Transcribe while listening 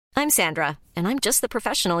I'm Sandra, and I'm just the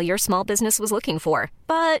professional your small business was looking for.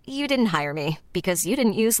 But you didn't hire me because you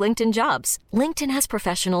didn't use LinkedIn Jobs. LinkedIn has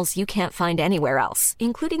professionals you can't find anywhere else,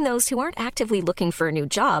 including those who aren't actively looking for a new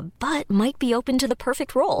job, but might be open to the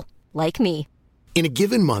perfect role, like me. In a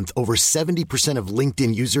given month, over 70% of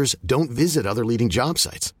LinkedIn users don't visit other leading job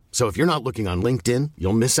sites. So if you're not looking on LinkedIn,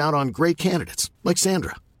 you'll miss out on great candidates like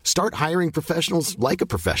Sandra. Start hiring professionals like a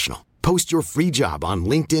professional. Post your free job on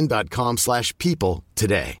linkedin.com/people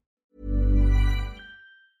today.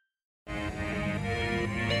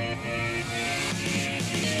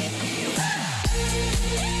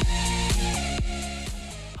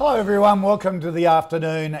 Hello everyone, welcome to the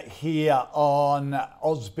afternoon here on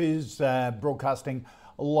AusBiz, broadcasting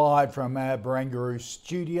live from our Barangaroo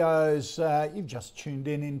studios. You've just tuned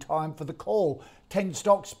in time for the call. 10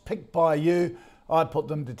 stocks picked by you. I put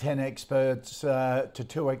them to 10 experts, to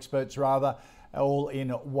 2 experts rather, all in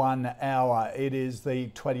 1 hour. It is the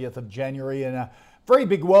 20th of January, and a very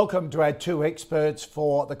big welcome to our 2 experts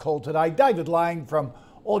for the call today. David Lane from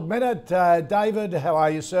Ord Minnett. David, how are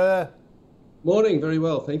you, sir? Morning, very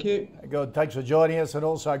well, thank you. Good, thanks for joining us. And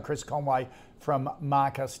also Chris Conway from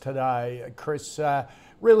Marcus Today. Chris,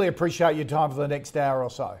 really appreciate your time for the next hour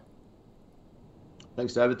or so.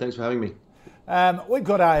 Thanks, David. Thanks for having me. We've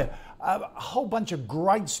got a whole bunch of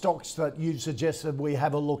great stocks that you've suggested we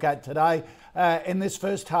have a look at today. In this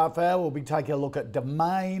first half hour, we'll be taking a look at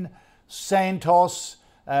Domain, Santos,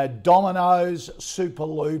 Domino's,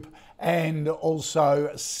 Superloop, and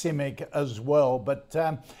also CIMIC as well. But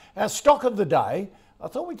our stock of the day, I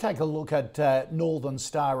thought we'd take a look at Northern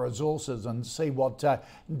Star Resources and see what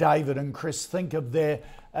David and Chris think of their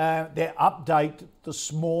update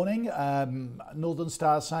this morning. Northern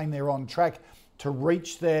Star saying they're on track to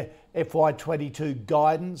reach their FY22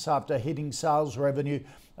 guidance after hitting sales revenue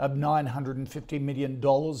of $950 million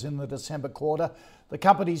in the December quarter. The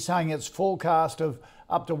company's saying its forecast of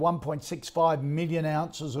up to 1.65 million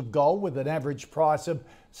ounces of gold with an average price of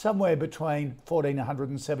somewhere between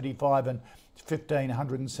 $1,475 and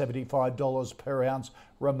 $1,575 per ounce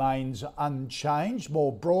remains unchanged.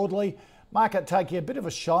 More broadly, market taking a bit of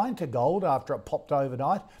a shine to gold after it popped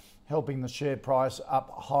overnight, helping the share price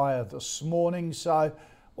up higher this morning. So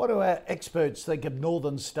what do our experts think of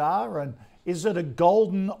Northern Star, and is it a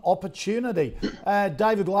golden opportunity?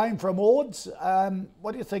 David Lane from Ords,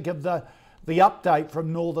 what do you think of the update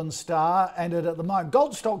from Northern Star and it at the moment?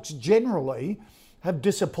 Gold stocks generally have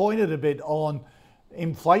disappointed a bit on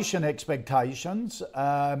inflation expectations.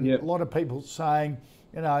 A lot of people saying,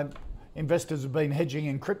 investors have been hedging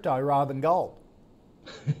in crypto rather than gold.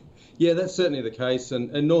 Yeah, that's certainly the case.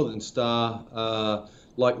 And Northern Star,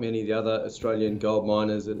 like many of the other Australian gold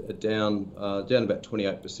miners, are down about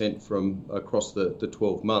 28% from across the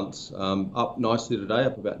 12 months. Up nicely today,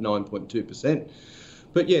 up about 9.2%.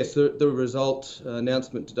 But yes, the result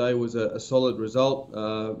announcement today was a solid result,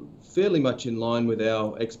 fairly much in line with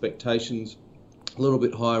our expectations, a little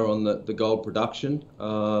bit higher on the gold production.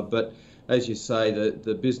 But as you say,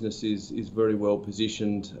 the business is very well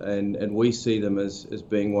positioned, and we see them as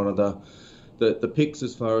being one of the picks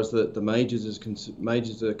as far as the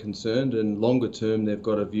majors are concerned. And longer term, they've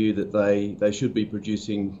got a view that they should be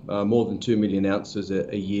producing more than 2 million ounces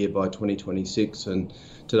a year by 2026. And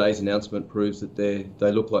today's announcement proves that they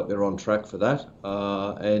look like they're on track for that.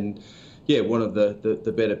 And yeah, one of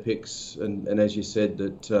the better picks. And as you said,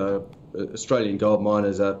 that Australian gold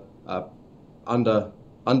miners are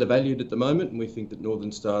undervalued at the moment, and we think that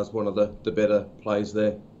Northern Star is one of the better plays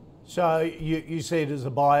there. So you see it as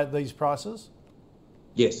a buy at these prices?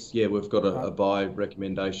 Yes, yeah, we've got a buy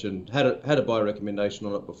recommendation. Had a buy recommendation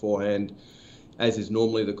on it beforehand, as is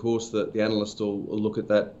normally the course. That the analysts will look at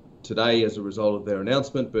that today as a result of their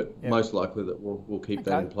announcement, but most likely that we'll keep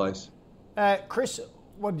that in place. Chris,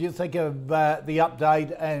 what do you think of the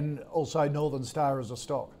update and also Northern Star as a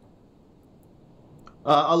stock?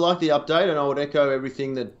 I like the update, and I would echo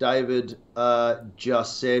everything that David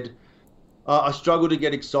just said. I struggle to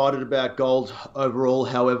get excited about gold overall.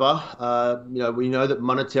 However, we know that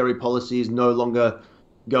monetary policy is no longer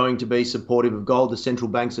going to be supportive of gold. The central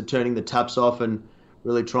banks are turning the taps off and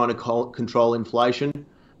really trying to control inflation.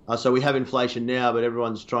 So we have inflation now, but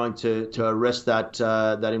everyone's trying to arrest that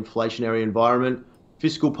inflationary environment.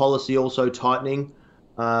 Fiscal policy also tightening.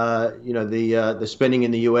 The spending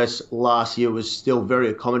in the US last year was still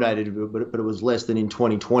very accommodative, but it was less than in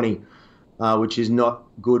 2020. Which is not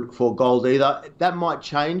good for gold either. That might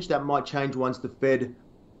change. Once the Fed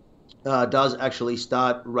does actually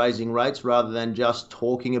start raising rates rather than just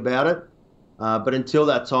talking about it. But until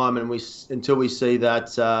that time, and until we see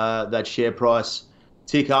that share price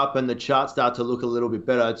tick up and the charts start to look a little bit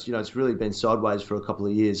better, it's really been sideways for a couple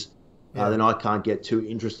of years. Then I can't get too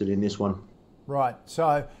interested in this one. Right.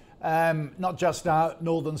 So not just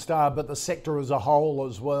Northern Star, but the sector as a whole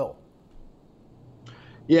as well.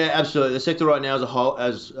 Yeah, absolutely. The sector right now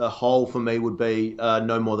as a whole for me would be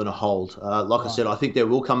no more than a hold. Like I said, I think there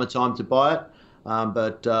will come a time to buy it,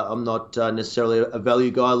 but I'm not necessarily a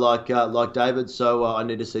value guy like David, so I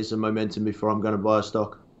need to see some momentum before I'm going to buy a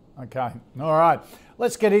stock. Okay. All right.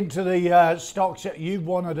 Let's get into the stocks that you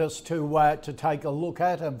wanted us to take a look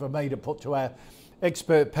at and for me to put to our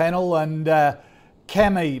expert panel. And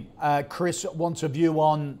Cammy, Chris wants a view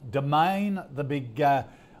on Domain, the big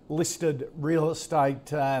listed real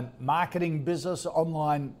estate marketing business,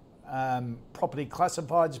 online property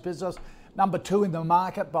classifieds business. Number 2 in the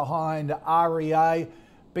market behind REA.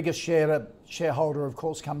 Biggest shareholder, of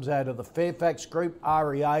course, comes out of the Fairfax Group.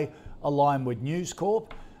 REA aligned with News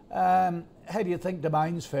Corp. How do you think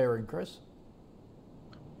Domain's faring, Chris?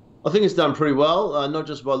 I think it's done pretty well, not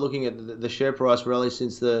just by looking at the share price rally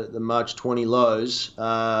since the March 20 lows.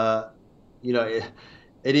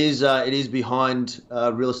 It is behind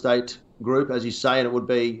Real Estate Group, as you say, and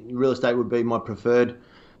real estate would be my preferred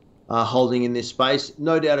holding in this space.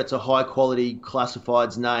 No doubt it's a high quality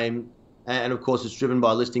classifieds name, and of course it's driven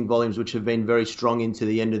by listing volumes which have been very strong into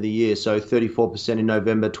the end of the year. So 34% in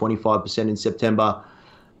November, 25% in September,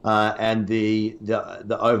 and the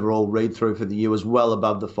overall read through for the year was well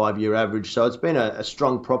above the 5-year average. So it's been a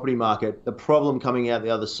strong property market. The problem coming out the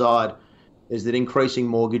other side is that increasing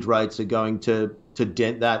mortgage rates are going to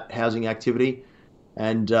dent that housing activity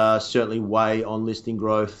and certainly weigh on listing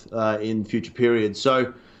growth in future periods.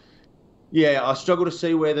 So, yeah, I struggle to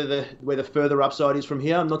see where the further upside is from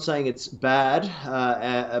here. I'm not saying it's bad,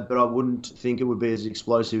 but I wouldn't think it would be as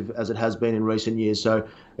explosive as it has been in recent years. So,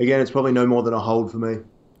 again, it's probably no more than a hold for me.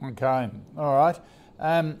 Okay, all right.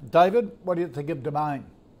 David, what do you think of Domain?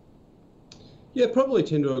 Yeah, probably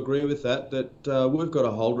tend to agree with that we've got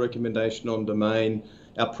a hold recommendation on Domain.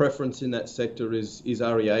 Our preference in that sector is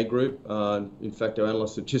REA Group. In fact, our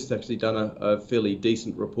analysts have just actually done a fairly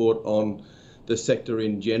decent report on the sector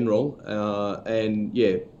in general. And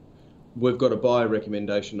yeah, we've got a buy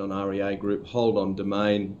recommendation on REA Group, hold on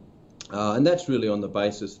Domain. And that's really on the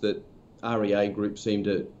basis that REA Group seem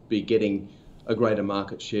to be getting a greater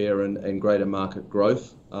market share and greater market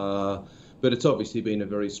growth. But it's obviously been a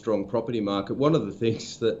very strong property market. One of the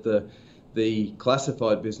things that the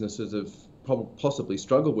classified businesses have possibly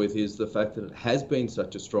struggled with is the fact that it has been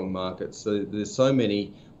such a strong market. So there's so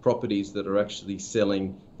many properties that are actually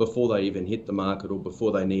selling before they even hit the market or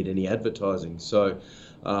before they need any advertising. So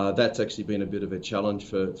that's actually been a bit of a challenge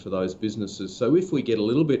for those businesses. So if we get a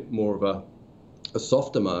little bit more of a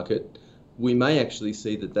softer market, we may actually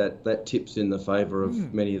see that tips in the favour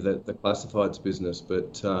of many of the classifieds business.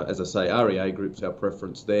 But as I say, REA Group's our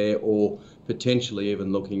preference there, or potentially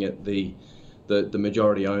even looking at the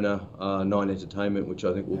majority owner, Nine Entertainment, which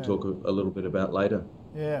I think we'll talk a little bit about later.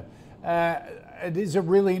 Yeah, it is a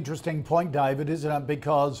really interesting point, David, isn't it?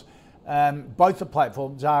 Because both the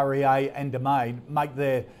platforms, REA and Domain, make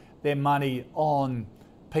their money on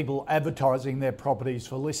people advertising their properties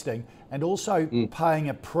for listing and also paying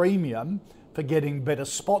a premium for getting better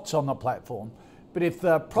spots on the platform. But if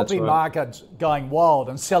the property market's going wild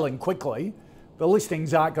and selling quickly, the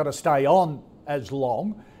listings aren't going to stay on as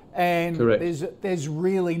long, and there's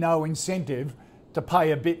really no incentive to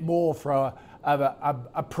pay a bit more for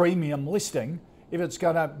a premium listing if it's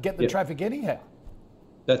going to get the traffic anyhow.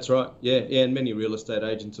 That's right, yeah, and many real estate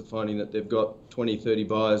agents are finding that they've got 20, 30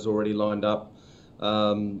 buyers already lined up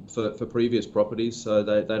for previous properties, so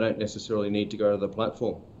they don't necessarily need to go to the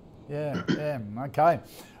platform. Yeah, okay.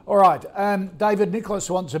 All right, David, Nicholas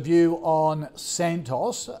wants a view on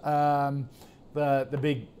Santos, the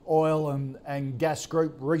big oil and gas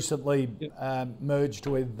group recently merged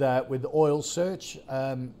with Oil Search,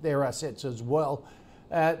 their assets as well.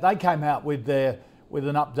 They came out with an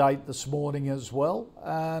update this morning as well.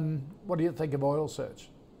 What do you think of Oil Search?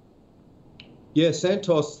 Yeah,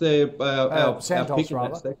 Santos, they're our pick in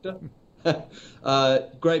that sector.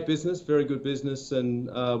 Great business, very good business, and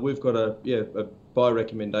we've got a buy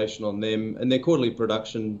recommendation on them. And their quarterly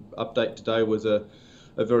production update today was a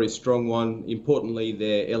very strong one. Importantly,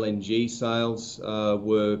 their LNG sales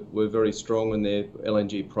were very strong, and their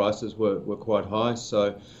LNG prices were quite high.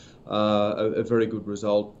 So a very good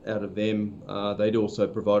result out of them. They'd also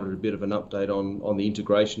provided a bit of an update on the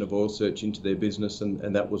integration of Oil Search into their business,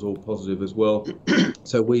 and that was all positive as well.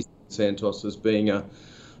 So we see Santos as being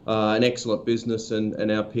an excellent business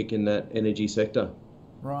and our pick in that energy sector.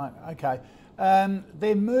 Right, okay.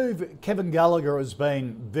 Their move, Kevin Gallagher has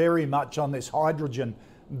been very much on this hydrogen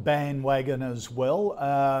bandwagon as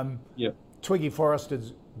well. Yep. Twiggy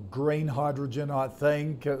Forrester's green hydrogen, I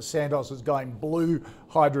think. Santos is going blue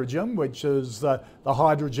hydrogen, which is the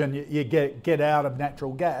hydrogen you get out of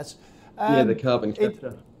natural gas. The carbon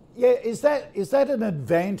capture. Is that an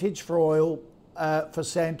advantage for oil for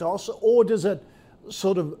Santos, or does it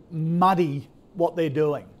sort of muddy what they're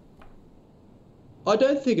doing? I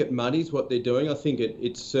don't think it muddies what they're doing. I think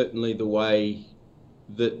it's certainly the way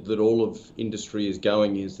that all of industry is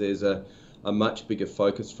going. Is there's a much bigger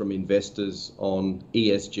focus from investors on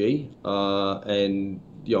ESG, and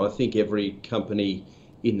I think every company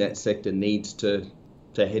in that sector needs to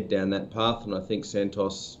head down that path. And I think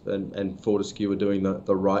Santos and Fortescue are doing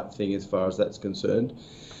the right thing as far as that's concerned.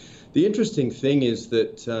 The interesting thing is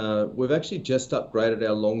that we've actually just upgraded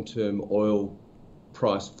our long-term oil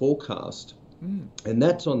price forecast. And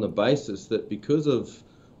that's on the basis that because of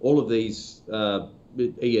all of these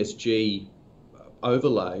ESG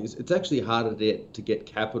overlays, it's actually harder to get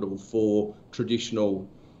capital for traditional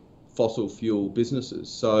fossil fuel businesses.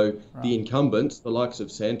 So the incumbents, the likes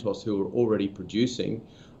of Santos, who are already producing,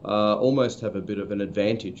 almost have a bit of an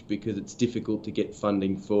advantage because it's difficult to get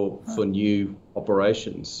funding for new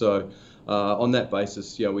operations. So on that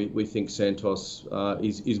basis, we think Santos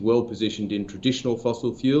is well positioned in traditional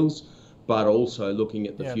fossil fuels, but also looking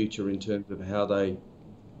at the future in terms of how they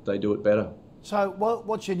do it better. So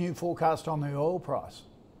what's your new forecast on the oil price?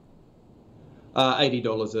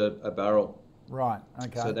 $80 a barrel. Right,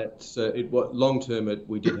 okay. So that's long term.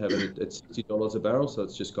 We did have it at $60 a barrel, so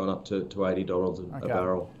it's just gone up to $80 a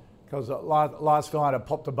barrel. Because last night it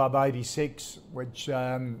popped above 86, which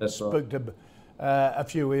spooked a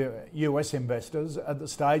few US investors at the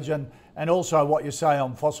stage. And also what you say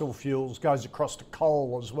on fossil fuels goes across to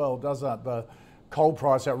coal as well, doesn't it? The coal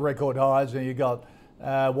price at record highs, and you got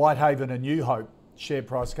Whitehaven and New Hope share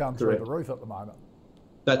price going through the roof at the moment.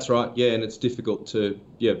 That's right, and it's difficult to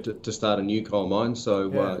start a new coal mine. So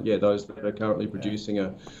those that are currently producing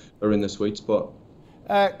are in the sweet spot.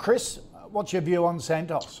 Chris, what's your view on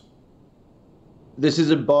Santos? This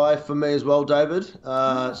is a buy for me as well, David.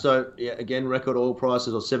 So again, record oil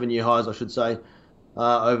prices, or 7-year highs, I should say,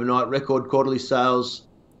 overnight. Record quarterly sales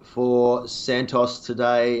for Santos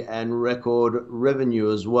today, and record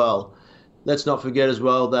revenue as well. Let's not forget as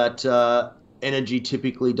well that energy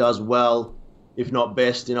typically does well, if not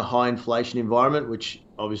best, in a high inflation environment, which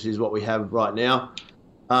obviously is what we have right now.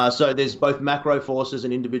 So there's both macro forces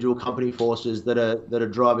and individual company forces that are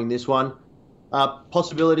driving this one.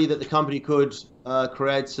 Possibility that the company could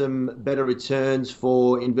create some better returns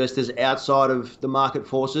for investors outside of the market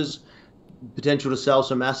forces. Potential to sell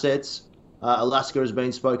some assets. Alaska has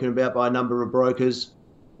been spoken about by a number of brokers,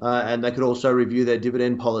 and they could also review their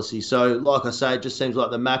dividend policy. So, like I say, it just seems like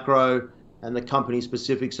the macro and the company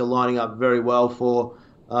specifics are lining up very well for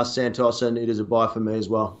Santos, and it is a buy for me as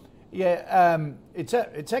well. Yeah,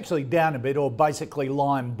 it's actually down a bit, or basically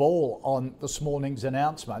line ball on this morning's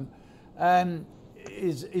announcement.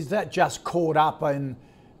 Is that just caught up in,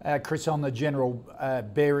 Chris, on the general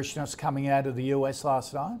bearishness coming out of the US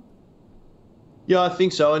last night? Yeah, I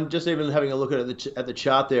think so. And just even having a look at the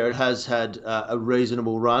chart there, it has had a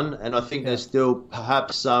reasonable run, and I think there's still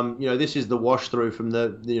perhaps some. This is the wash through from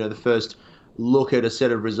the first look at a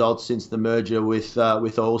set of results since the merger with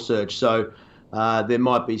Oil Search. So there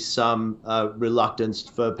might be some reluctance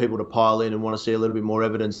for people to pile in and want to see a little bit more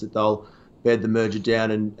evidence that they'll bed the merger down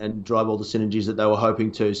and drive all the synergies that they were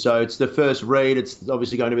hoping to. So it's the first read. It's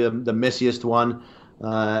obviously going to be the messiest one,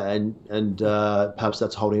 and perhaps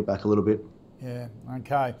that's holding it back a little bit. Yeah,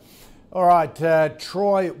 okay. All right,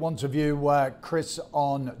 Troy wants a view, Chris,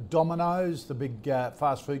 on Domino's, the big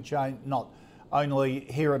fast food chain, not only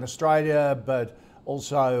here in Australia, but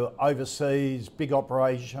also overseas, big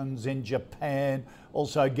operations in Japan,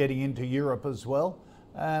 also getting into Europe as well.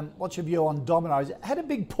 What's your view on Domino's? It had a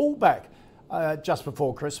big pullback just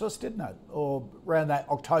before Christmas, didn't it? Or around that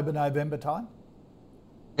October, November time?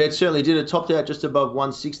 It certainly did. It topped out just above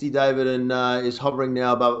 160, David, and is hovering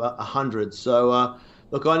now above 100. So,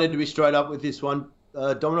 look, I need to be straight up with this one.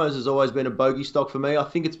 Domino's has always been a bogey stock for me. I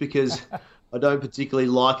think it's because I don't particularly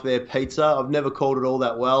like their pizza. I've never called it all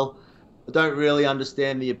that well. I don't really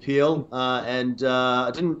understand the appeal, and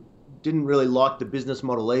I didn't really like the business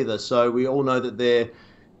model either. So we all know that they're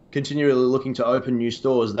continually looking to open new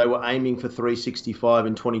stores. They were aiming for 365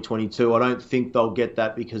 in 2022. I don't think they'll get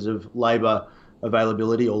that because of labour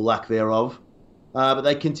availability or lack thereof. But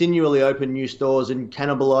they continually open new stores and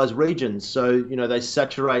cannibalise regions. So, they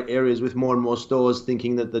saturate areas with more and more stores,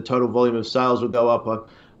 thinking that the total volume of sales will go up.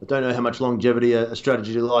 I don't know how much longevity a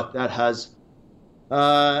strategy like that has.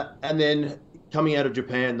 And then coming out of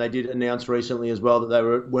Japan, they did announce recently as well that they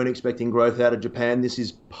weren't expecting growth out of Japan. This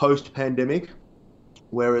is post-pandemic,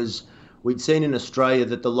 whereas we'd seen in Australia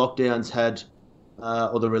that the lockdowns had,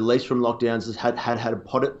 or the release from lockdowns had a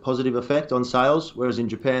positive effect on sales, whereas in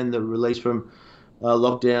Japan, the release from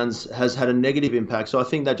lockdowns has had a negative impact. So I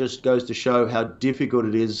think that just goes to show how difficult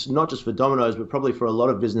it is, not just for Domino's, but probably for a lot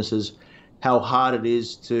of businesses, how hard it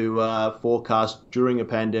is to forecast during a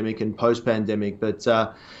pandemic and post-pandemic. But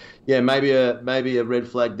yeah, maybe a red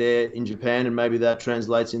flag there in Japan, and maybe that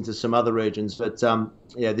translates into some other regions. But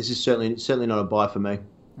yeah, this is certainly not a buy for me.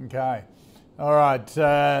 Okay, all right,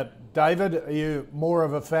 David, are you more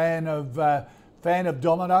of a fan of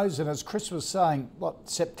Domino's? And as Chris was saying,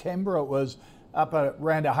 September it was up at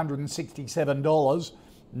around $167.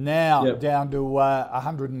 Now down to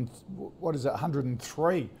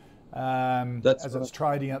 103. As it's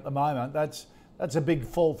trading at the moment. That's a big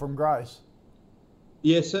fall from grace.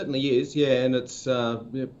 Yeah, certainly is. Yeah, and it's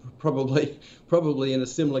probably in a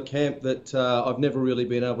similar camp that I've never really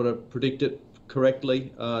been able to predict it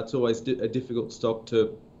correctly. It's always a difficult stock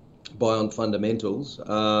to buy on fundamentals.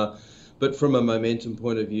 But from a momentum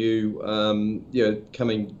point of view,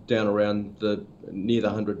 coming down around near the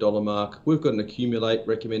 $100 mark, we've got an accumulate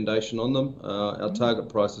recommendation on them. Our target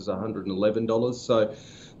price is $111, so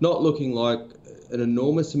not looking like an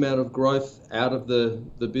enormous amount of growth out of the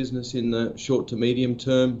business in the short to medium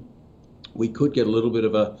term. We could get a little bit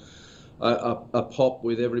of a pop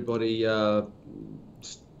with everybody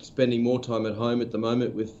spending more time at home at the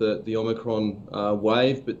moment with the Omicron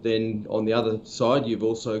wave, but then on the other side you've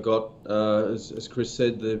also got, as Chris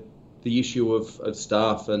said, the issue of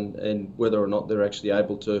staff and whether or not they're actually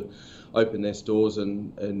able to open their stores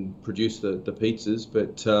and produce the pizzas.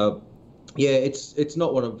 But yeah, it's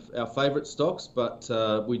not one of our favourite stocks, but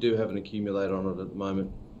we do have an accumulator on it at the moment.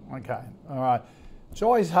 Okay, all right. It's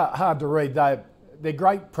always hard to read. They're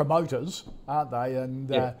great promoters, aren't they?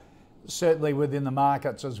 And certainly within the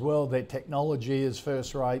markets as well, their technology is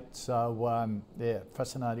first rate. So yeah,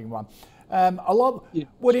 fascinating one. What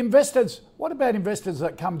about investors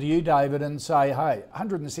that come to you, David, and say, hey,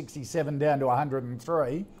 167 down to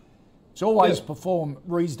 103, it's always performed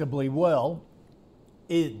reasonably well.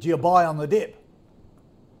 Do you buy on the dip?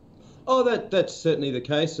 Oh, that's certainly the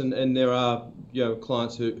case, and there are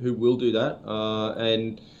clients who will do that.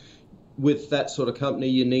 And with that sort of company,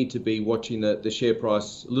 you need to be watching the share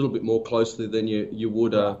price a little bit more closely than you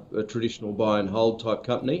would a traditional buy and hold type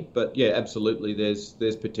company. But yeah, absolutely,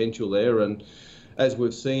 there's potential there, and as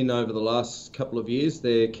we've seen over the last couple of years,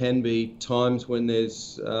 there can be times when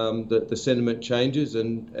there's the sentiment changes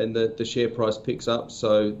and the share price picks up.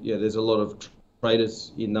 So yeah, there's a lot of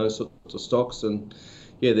traders in those sorts of stocks, and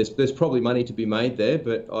yeah, there's probably money to be made there,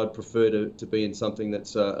 but I'd prefer to be in something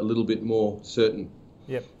that's a little bit more certain.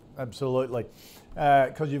 Yep, absolutely.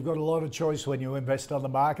 Because you've got a lot of choice when you invest on the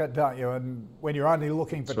market, don't you? And when you're only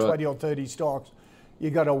looking for 20 or 30 stocks,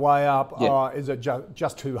 you've got to weigh up, is it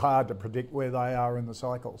just too hard to predict where they are in the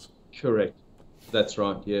cycles? Correct. That's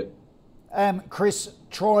right, yeah. Chris,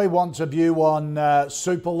 Troy wants a view on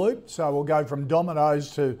Superloop. So we'll go from Domino's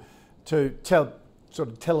to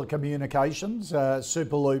telecommunications.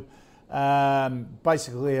 Superloop,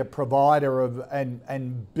 basically a provider of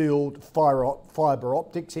and build fibre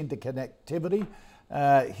optics interconnectivity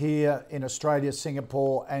here in Australia,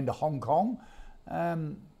 Singapore and Hong Kong.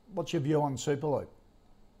 What's your view on Superloop?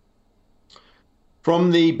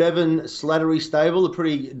 From the Bevan Slattery stable, a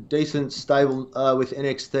pretty decent stable with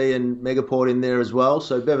NXT and Megaport in there as well.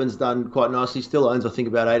 So Bevan's done quite nicely. Still owns, I think,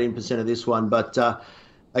 about 18% of this one. But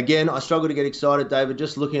again, I struggle to get excited, David.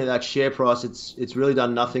 Just looking at that share price, it's really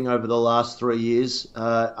done nothing over the last 3 years.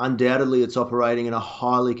 Undoubtedly, it's operating in a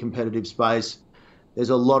highly competitive space.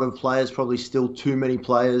 There's a lot of players, probably still too many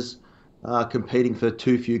players competing for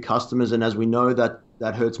too few customers. And as we know,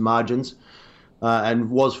 that hurts margins. And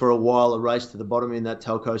was for a while a race to the bottom in that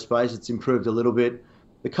telco space. It's improved a little bit.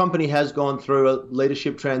 The company has gone through a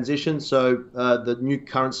leadership transition. So the new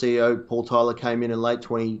current CEO, Paul Tyler, came in late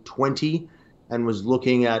 2020 and was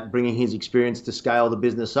looking at bringing his experience to scale the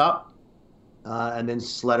business up. And then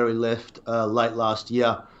Slattery left late last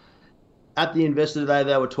year. At the Investor Day,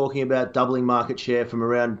 they were talking about doubling market share from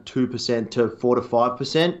around 2% to 4 to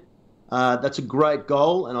 5%. That's a great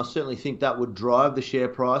goal, and I certainly think that would drive the share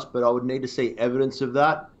price, but I would need to see evidence of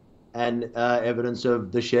that and evidence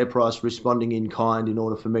of the share price responding in kind in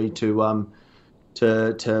order for me to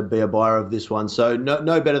be a buyer of this one. So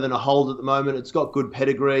no better than a hold at the moment. It's got good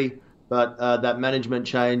pedigree, but that management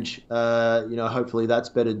change, hopefully that's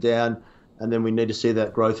bedded down, and then we need to see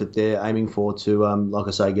that growth that they're aiming for to, like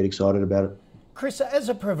I say, get excited about it. Chris, as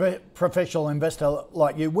a professional investor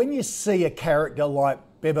like you, when you see a character like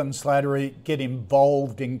Bevan Slattery get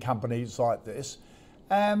involved in companies like this,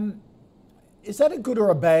 is that a good or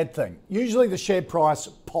a bad thing? Usually the share price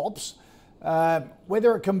pops.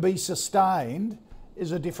 Whether it can be sustained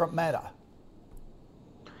is a different matter.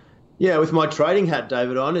 Yeah, with my trading hat,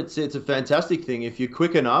 David, on, it's a fantastic thing. If you're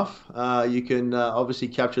quick enough, you can obviously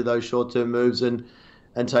capture those short-term moves and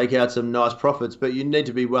take out some nice profits. But you need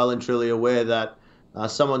to be well and truly aware that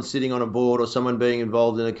someone sitting on a board or someone being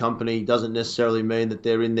involved in a company doesn't necessarily mean that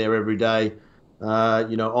they're in there every day,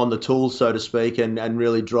 on the tools, so to speak, and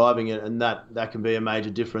really driving it. And that can be a major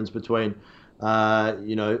difference between,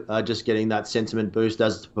 just getting that sentiment boost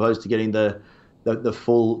as opposed to getting the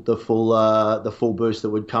full boost that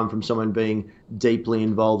would come from someone being deeply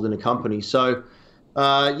involved in a company. So,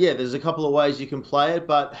 there's a couple of ways you can play it,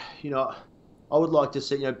 but I would like to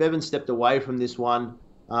see. Bevan stepped away from this one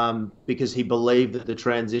because he believed that the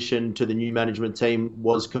transition to the new management team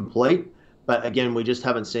was complete. But again, we just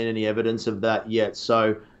haven't seen any evidence of that yet.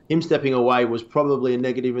 So him stepping away was probably a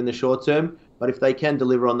negative in the short term. But if they can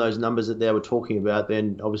deliver on those numbers that they were talking about,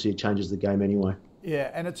 then obviously it changes the game anyway. Yeah,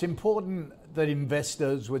 and it's important that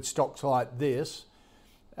investors with stocks like this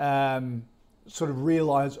sort of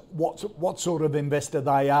realise what sort of investor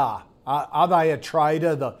they are. Are they a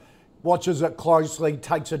trader that watches it closely,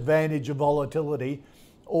 takes advantage of volatility,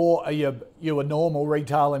 or are you a normal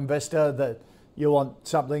retail investor that you want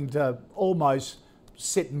something to almost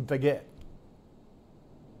sit and forget?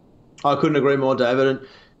 I couldn't agree more, David. And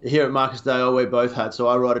here at Marcus Day, I wear both hats. So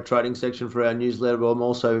I write a trading section for our newsletter, but I'm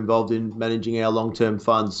also involved in managing our long-term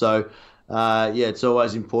funds. So, it's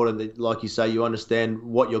always important that, like you say, you understand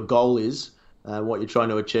what your goal is, what you're trying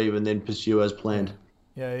to achieve, and then pursue as planned.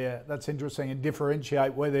 Yeah, that's interesting. And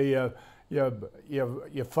differentiate whether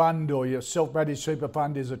your fund or your self-managed super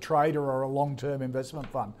fund is a trader or a long-term investment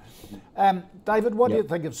fund. David, what do you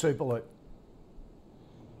think of Superloop?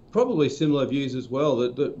 Probably similar views as well.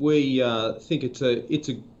 That we think it's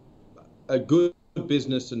a good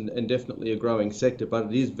business and definitely a growing sector, but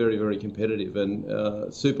it is very, very competitive. And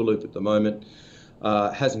Superloop at the moment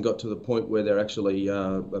hasn't got to the point where they're actually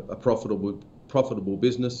a profitable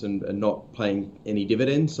business and not paying any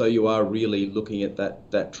dividends. So you are really looking at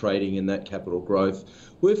that trading and that capital growth.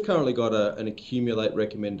 We've currently got an accumulate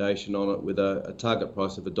recommendation on it with a target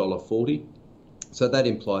price of $1.40. So that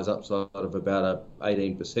implies upside of about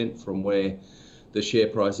 18% from where the share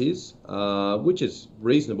price is, which is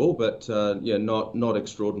reasonable, but not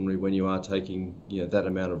extraordinary when you are taking that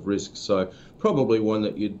amount of risk. So probably one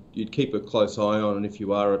that you'd keep a close eye on, and if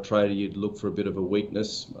you are a trader, you'd look for a bit of a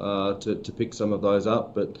weakness to pick some of those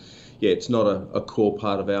up. But it's not a core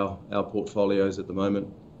part of our portfolios at the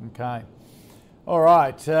moment. Okay. All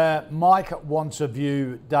right. Mike wants a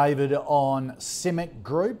view, David, on CIMIC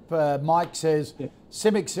Group. Mike says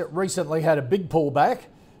CIMIC's recently had a big pullback.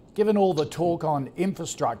 Given all the talk on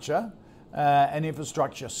infrastructure and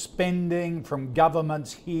infrastructure spending from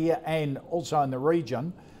governments here and also in the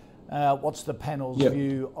region, what's the panel's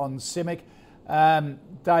view on CIMIC?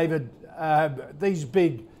 David, these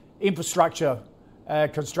big infrastructure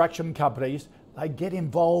construction companies, they get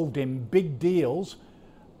involved in big deals,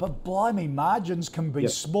 but blimey, margins can be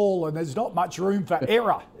small and there's not much room for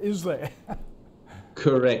error, is there?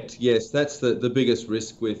 Correct. Yes, that's the biggest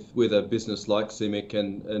risk with a business like CIMIC,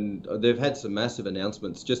 and they've had some massive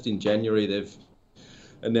announcements. Just in January, they've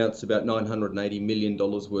announced about $980 million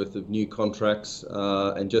worth of new contracts,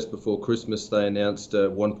 and just before Christmas, they announced a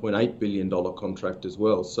 $1.8 billion contract as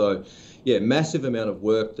well. So, massive amount of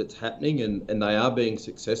work that's happening, and they are being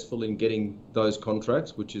successful in getting those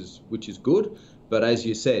contracts, which is good. But as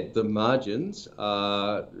you said, the margins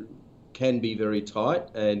can be very tight,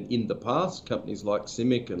 and in the past, companies like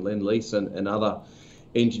CIMIC and Lend-Lease and other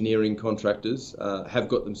engineering contractors have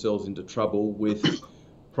got themselves into trouble with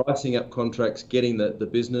pricing up contracts, getting the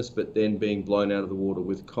business, but then being blown out of the water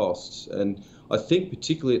with costs. And I think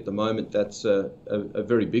particularly at the moment, that's a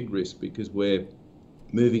very big risk because we're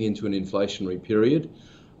moving into an inflationary period.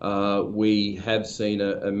 We have seen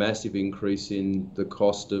a massive increase in the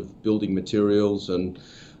cost of building materials and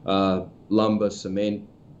lumber, cement,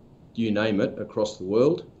 you name it, across the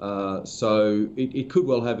world. So it could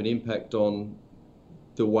well have an impact on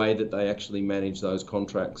the way that they actually manage those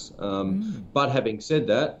contracts. But having said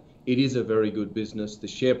that, it is a very good business. The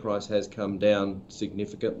share price has come down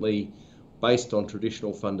significantly. Based on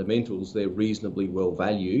traditional fundamentals, they're reasonably well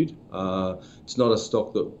valued. It's not a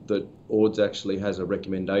stock that Ords actually has a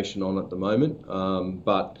recommendation on at the moment.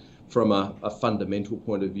 But from a fundamental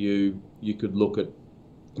point of view, you could look at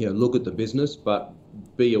the business, but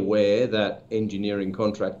be aware that engineering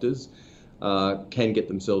contractors can get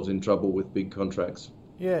themselves in trouble with big contracts.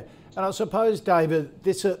 Yeah, and I suppose, David,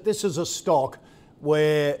 this is a stock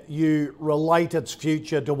where you relate its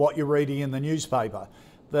future to what you're reading in the newspaper.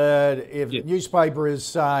 That if the newspaper is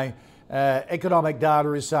saying economic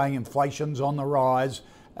data is saying inflation's on the rise,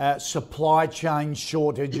 supply chain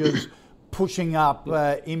shortages pushing up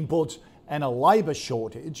inputs, and a labour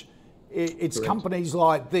shortage, it's Correct. companies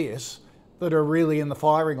like this that are really in the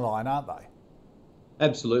firing line, aren't they?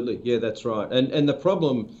 Absolutely, yeah, that's right. And the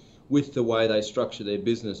problem with the way they structure their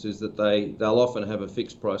business is that they'll often have a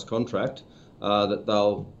fixed price contract that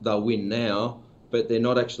they'll win now, but they're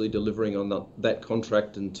not actually delivering on that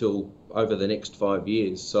contract until over the next 5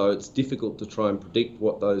 years. So it's difficult to try and predict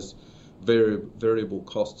what those variable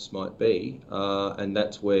costs might be, and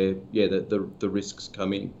that's where the risks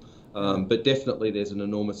come in. But definitely there's an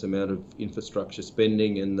enormous amount of infrastructure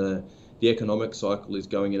spending, and the economic cycle is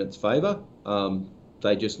going in its favour.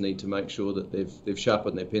 They just need to make sure that they've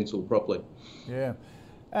sharpened their pencil properly. Yeah.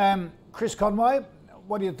 Chris Conway,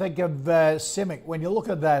 what do you think of CIMIC? When you look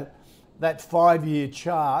at that 5-year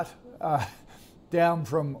chart, down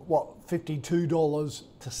from $52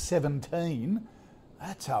 to $17,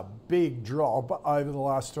 that's a big drop over the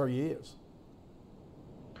last 3 years.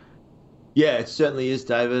 Yeah, it certainly is,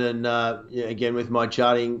 David. And again, with my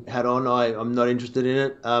charting hat on, I'm not interested in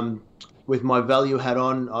it. With my value hat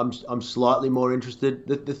on, I'm slightly more interested.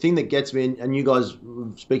 The thing that gets me, and you guys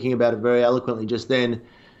were speaking about it very eloquently just then,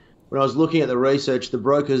 when I was looking at the research, the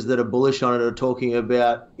brokers that are bullish on it are talking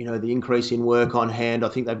about, the increase in work on hand. I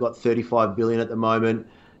think they've got $35 billion at the moment,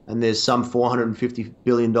 and there's some $450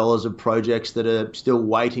 billion of projects that are still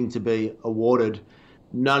waiting to be awarded.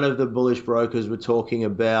 None of the bullish brokers were talking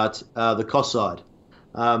about the cost side.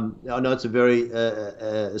 I know it's a very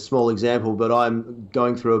small example, but I'm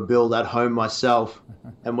going through a build at home myself,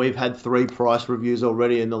 and we've had 3 price reviews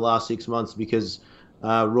already in the last 6 months because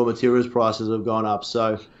raw materials prices have gone up.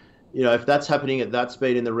 So, if that's happening at that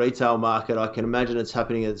speed in the retail market, I can imagine it's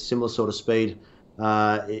happening at a similar sort of speed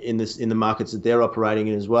in the markets that they're operating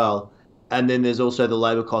in as well. And then there's also the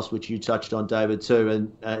labour cost, which you touched on, David, too.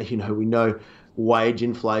 And we know wage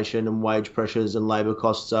inflation and wage pressures and labour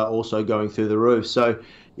costs are also going through the roof. So,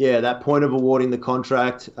 yeah, that point of awarding the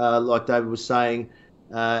contract, like David was saying,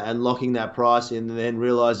 and locking that price in, and then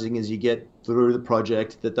realising as you get through the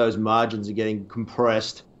project that those margins are getting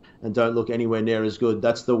compressed and don't look anywhere near as good.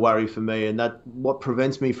 That's the worry for me, and that what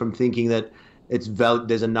prevents me from thinking that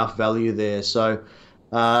there's enough value there. So,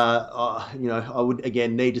 I would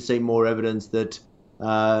again need to see more evidence that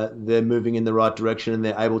they're moving in the right direction and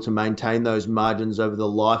they're able to maintain those margins over the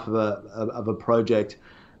life of a project.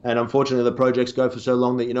 And unfortunately, the projects go for so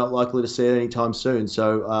long that you're not likely to see it anytime soon.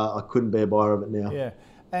 So I couldn't be a buyer of it now. Yeah,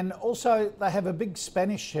 and also they have a big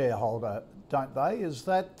Spanish shareholder, don't they? Is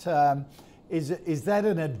that is that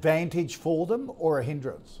an advantage for them or a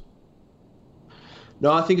hindrance?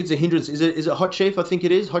 No, I think it's a hindrance. Is it Hot Chief? I think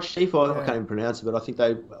it is Hot Chief. I can't even pronounce it, but I think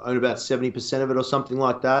they own about 70% of it or something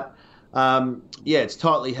like that. It's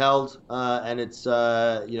tightly held, and it's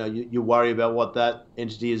you worry about what that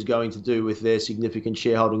entity is going to do with their significant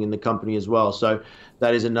shareholding in the company as well. So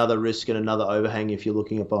that is another risk and another overhang if you're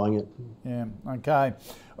looking at buying it. Yeah. Okay.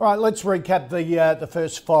 All right. Let's recap the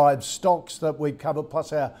first 5 stocks that we've covered,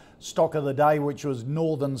 plus our stock of the day, which was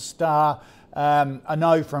Northern Star. I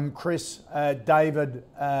know from Chris, David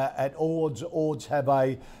at Ords. Ords have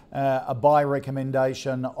a buy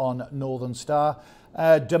recommendation on Northern Star.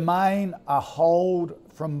 Domain, a hold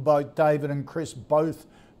from both David and Chris. Both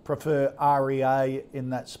prefer REA in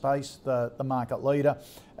that space, the market leader.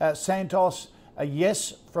 Santos, a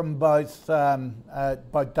yes from both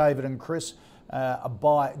David and Chris. A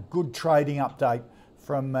buy, good trading update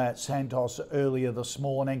from Santos earlier this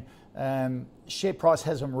morning. Share price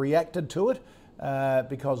hasn't reacted to it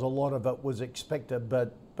because a lot of it was expected,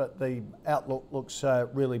 but the outlook looks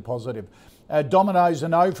really positive. Domino's, a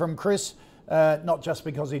no from Chris. Not just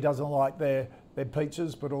because he doesn't like their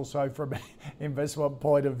pizzas, but also from an investment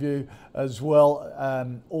point of view as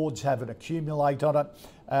well. Ords have an accumulate on it.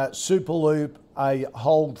 Superloop, a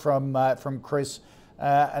hold from Chris.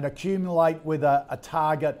 An accumulate with a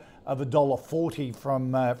target of $1.40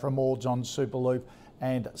 from Ords on Superloop,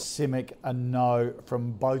 and CIMIC, a no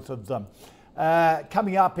from both of them.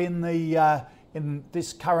 Coming up in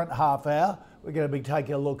this current half hour, we're going to be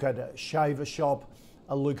taking a look at Shaver Shop,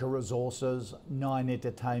 Aluka Resources, Nine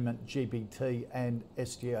Entertainment, GPT, and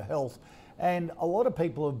Estia Health. And a lot of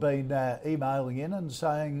people have been emailing in and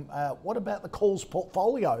saying, what about the calls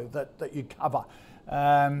portfolio that you cover,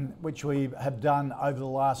 which we have done over the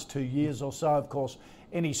last 2 years or so. Of course,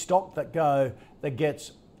 any stock that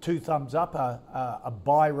gets 2 thumbs up, a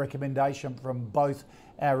buy recommendation from both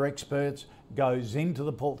our experts goes into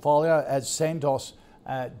the portfolio, as Santos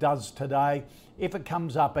does today. If it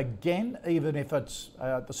comes up again, even if it's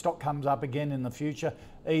the stock comes up again in the future,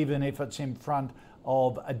 even if it's in front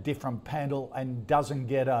of a different panel and doesn't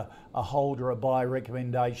get a hold or a buy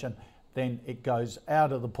recommendation, then it goes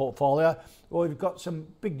out of the portfolio. Well, we've got some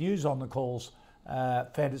big news on the calls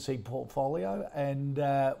fantasy portfolio, and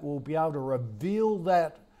we'll be able to reveal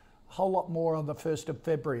that a whole lot more on the 1st of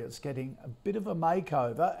February. It's getting a bit of a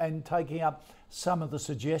makeover and taking up some of the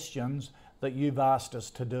suggestions that you've asked us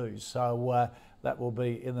to do. So that will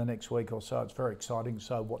be in the next week or so. It's very exciting,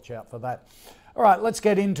 so watch out for that. All right, let's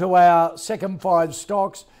get into our second 5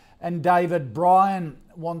 stocks. And David, Brian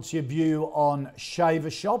wants your view on Shaver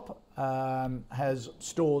Shop. Has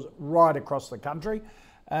stores right across the country.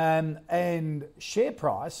 And share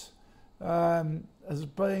price has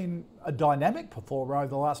been a dynamic performer over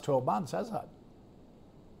the last 12 months, hasn't it?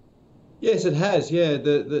 Yes, it has. Yeah,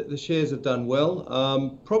 the shares have done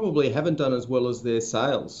well. Probably haven't done as well as their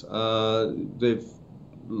sales. They've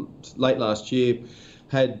late last year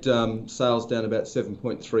had sales down about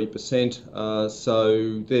 7.3%.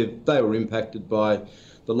 So they were impacted by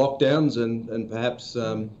the lockdowns and perhaps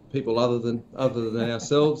people other than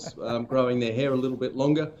ourselves growing their hair a little bit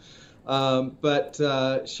longer. But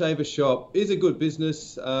Shaver Shop is a good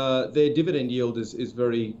business. Their dividend yield is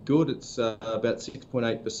very good. It's about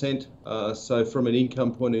 6.8%. So from an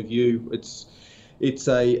income point of view, it's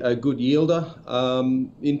a good yielder.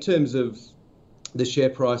 In terms of the share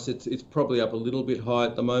price, it's probably up a little bit high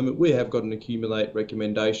at the moment. We have got an accumulate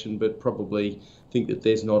recommendation, but probably think that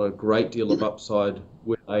there's not a great deal of upside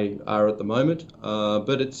where they are at the moment.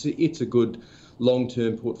 But it's a good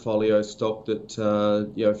long-term portfolio stock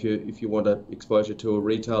that if you want exposure to a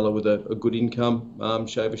retailer with a good income,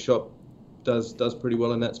 Shaver Shop does pretty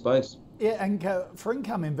well in that space. Yeah, and for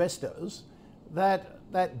income investors,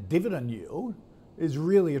 that dividend yield is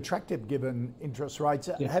really attractive given interest rates.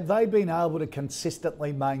 Yeah. Have they been able to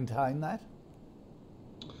consistently maintain that?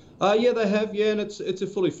 Yeah, they have. Yeah, and it's a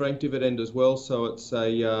fully franked dividend as well. So it's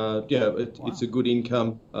it's a good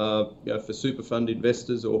income. For super fund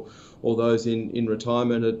investors or those in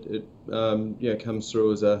retirement, it comes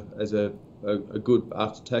through as a good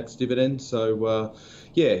after tax dividend. So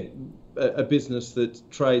a business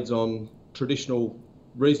that trades on traditional,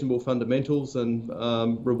 reasonable fundamentals and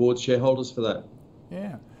rewards shareholders for that.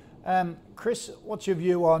 Yeah, Chris, what's your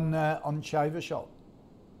view on Shaver Shop?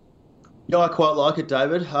 Yeah, I quite like it,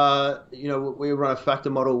 David. We run a factor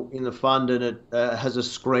model in the fund, and it has a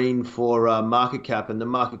screen for market cap, and the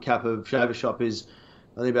market cap of Shaver Shop is,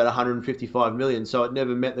 I think, about 155 million. So it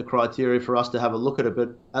never met the criteria for us to have a look at it.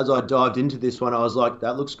 But as I dived into this one, I was like,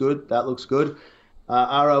 that looks good. That looks good.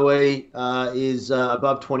 ROE is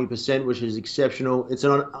above 20%, which is exceptional. It's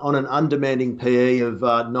on an undemanding PE of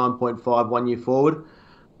 9.5 1 year forward.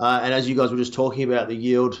 And as you guys were just talking about, the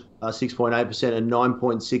yield 6.8% and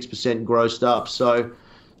 9.6% grossed up. So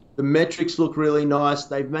the metrics look really nice.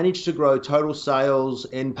 They've managed to grow total sales,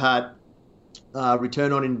 NPAT,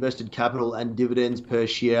 return on invested capital, and dividends per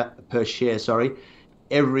share,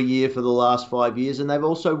 every year for the last 5 years. And they've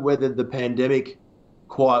also weathered the pandemic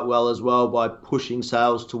quite well as well by pushing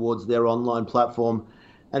sales towards their online platform.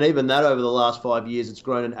 And even that, over the last 5 years, it's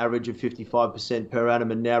grown an average of 55% per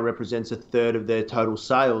annum and now represents a third of their total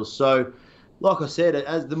sales. So, like I said,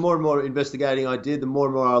 as the more and more investigating I did, the more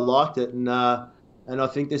and more I liked it. And I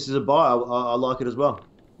think this is a buy. I like it as well.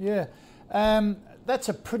 Yeah. That's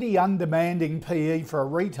a pretty undemanding PE for a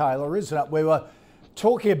retailer, isn't it? We were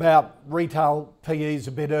talking about retail PEs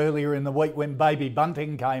a bit earlier in the week when Baby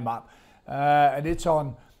Bunting came up. And it's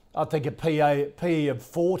on, I think, a PE of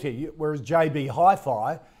 40, whereas JB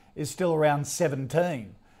Hi-Fi is still around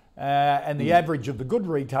 17. And the average of the good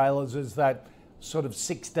retailers is that sort of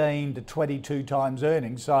 16 to 22 times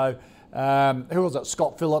earnings. So who was it?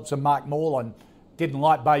 Scott Phillips and Mark Morland didn't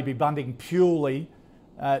like Baby Bunting purely,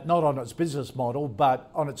 not on its business model, but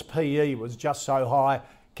on its PE was just so high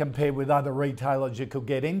compared with other retailers you could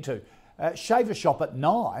get into. Shaver Shop at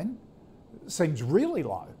 9 seems really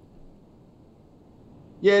low.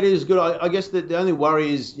 Yeah, it is good. I guess the only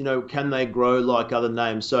worry is, can they grow like other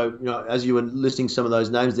names? So, as you were listing some of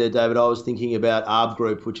those names there, David, I was thinking about Arb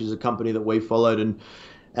Group, which is a company that we followed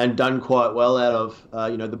and done quite well out of,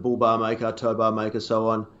 the bull bar maker, tow bar maker, so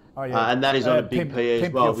on. Oh, yeah. And that is on a big PE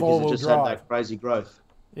as well because it just had that crazy growth.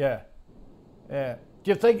 Yeah. Yeah.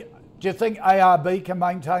 Do you think ARB can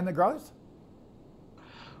maintain the growth?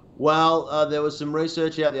 Well, there was some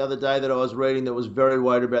research out the other day that I was reading that was very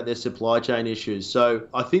worried about their supply chain issues. So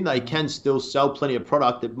I think they can still sell plenty of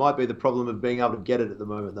product. It might be the problem of being able to get it at the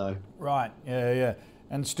moment, though. Right, yeah.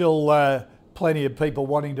 And still plenty of people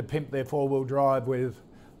wanting to pimp their four-wheel drive with...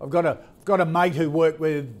 I've got a mate who worked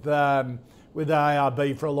with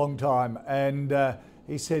ARB for a long time, and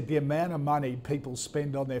he said the amount of money people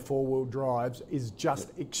spend on their four-wheel drives is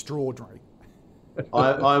just extraordinary.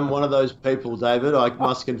 I'm one of those people, David, I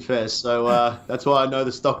must confess. So that's why I know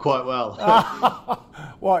the stock quite well.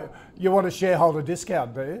 Why, you want a shareholder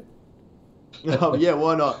discount, do you? Yeah,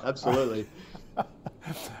 why not? Absolutely.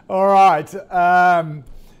 All right.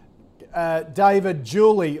 David,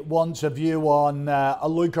 Julie wants a view on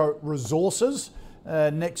Iluka Resources.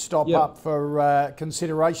 Next stop up for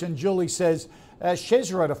consideration. Julie says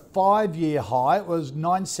shares are at a 5-year high. It was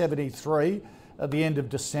 $9.73 at the end of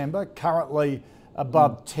December. Currently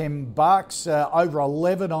above $10, over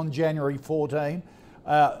 11 on January 14.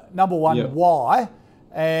 Number one, why?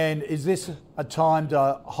 And is this a time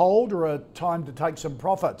to hold or a time to take some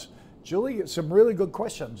profits? Julie, some really good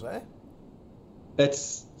questions there.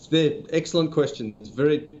 They're excellent questions.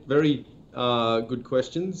 Very, very good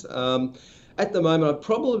questions. At the moment, I'd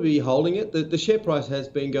probably be holding it. The share price has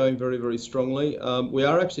been going very, very strongly. We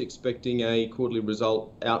are actually expecting a quarterly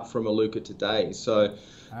result out from Iluka today. So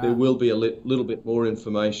there will be a little bit more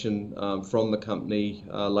information from the company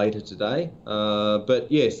later today. But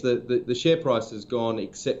yes, the share price has gone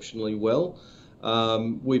exceptionally well.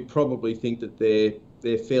 We probably think that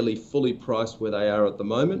they're fairly fully priced where they are at the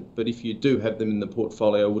moment. But if you do have them in the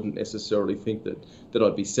portfolio, I wouldn't necessarily think that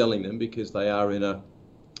I'd be selling them, because they are in a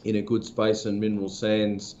good space, and mineral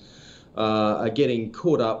sands are getting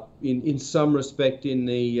caught up in some respect in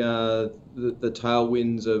the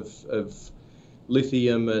tailwinds of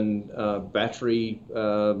lithium and battery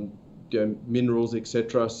minerals,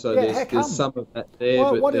 etc. So there's some of that there.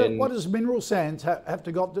 What does mineral sands have to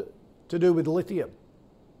do with lithium?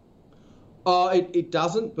 It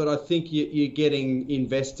doesn't, but I think you're getting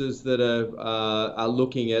investors that are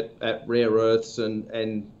looking at rare earths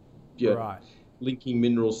and right. linking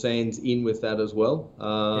mineral sands in with that as well.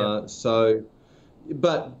 So,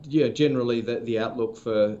 but yeah, generally the outlook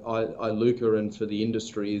for Iluka and for the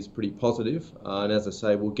industry is pretty positive. And as I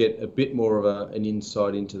say, we'll get a bit more of an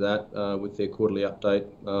insight into that with their quarterly update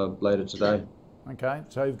later today. Okay,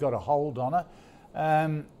 so you've got a hold on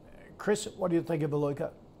it. Chris, what do you think of Iluka?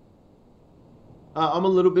 I'm a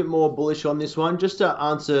little bit more bullish on this one. Just to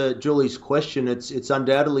answer Julie's question, it's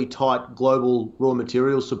undoubtedly tight global raw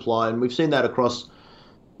material supply, and we've seen that across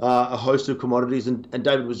a host of commodities. And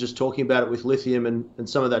David was just talking about it with lithium, and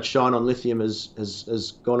some of that shine on lithium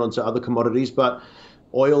has gone on to other commodities. But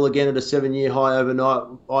oil again at a 7-year high overnight.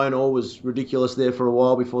 Iron ore was ridiculous there for a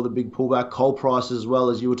while before the big pullback. Coal prices as well,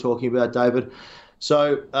 as you were talking about, David.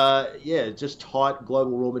 So just tight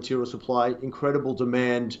global raw material supply, incredible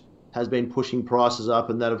demand has been pushing prices up,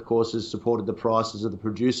 and that, of course, has supported the prices of the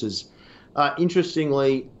producers.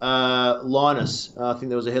 Interestingly, Lynas, I think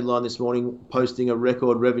there was a headline this morning posting a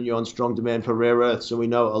record revenue on strong demand for rare earths, and we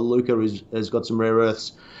know Iluka has got some rare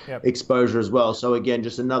earths exposure as well. So again,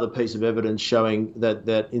 just another piece of evidence showing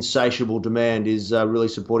that insatiable demand is really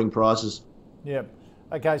supporting prices. Yep.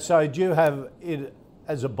 Okay, so do you have it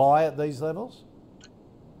as a buy at these levels?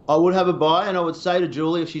 I would have a buy, and I would say to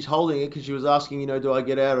Julie, if she's holding it, because she was asking, do I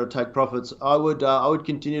get out or take profits? I would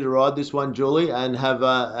continue to ride this one, Julie, and have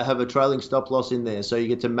a trailing stop loss in there, so you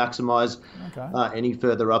get to maximise any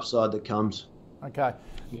further upside that comes. Okay.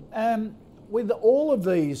 With all of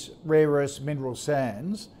these rare earth mineral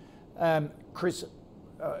sands, Chris,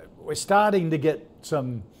 we're starting to get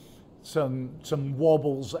some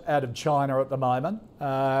wobbles out of China at the moment.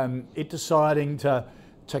 It deciding to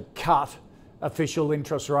cut official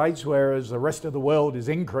interest rates, whereas the rest of the world is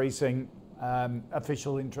increasing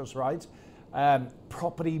official interest rates.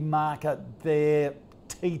 Property market there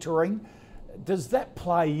teetering. Does that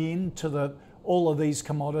play into all of these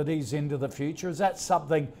commodities into the future? Is that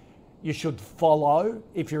something you should follow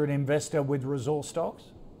if you're an investor with resource stocks?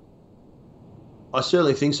 I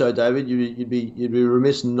certainly think so, David. You'd be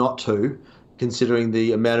remiss not to, considering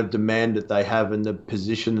the amount of demand that they have and the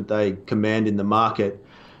position that they command in the market.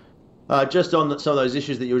 Just on some of those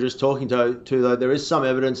issues that you were just talking to, though, there is some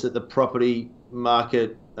evidence that the property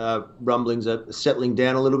market rumblings are settling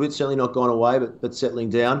down a little bit, certainly not gone away, but settling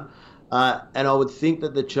down. And I would think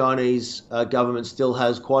that the Chinese government still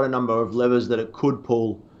has quite a number of levers that it could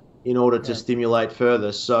pull in order to stimulate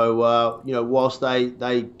further. So, whilst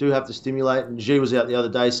they do have to stimulate, and Xi was out the other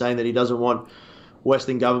day saying that he doesn't want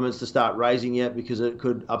Western governments to start raising yet because it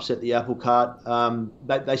could upset the apple cart.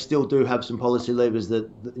 They still do have some policy levers that,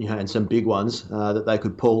 and some big ones that they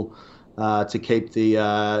could pull to keep the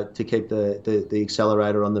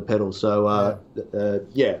accelerator on the pedal. So I'd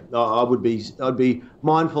be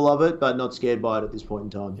mindful of it, but not scared by it at this point in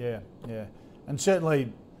time. Yeah, and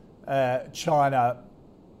certainly China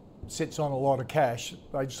sits on a lot of cash.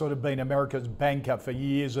 They've sort of been America's banker for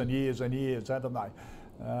years and years and years, haven't they?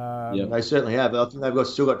 Yeah, they certainly have. I think they've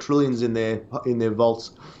still got trillions in their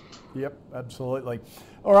vaults. Yep, absolutely.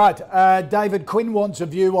 All right, David Quinn wants a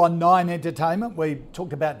view on Nine Entertainment. We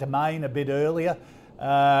talked about Domain a bit earlier.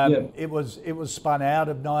 It was spun out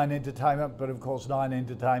of Nine Entertainment, but of course Nine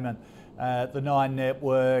Entertainment, the Nine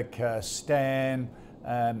Network, Stan,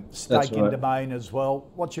 stake in Domain as well.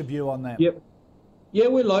 What's your view on that? Yep. Yeah,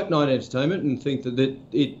 we like Nine Entertainment and think that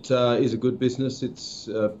it is a good business. It's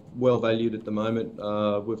well valued at the moment.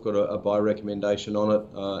 We've got a buy recommendation on it.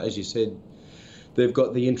 As you said, they've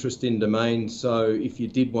got the interest in Domain. So if you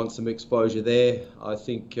did want some exposure there, I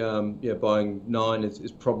think buying Nine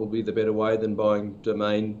is probably the better way than buying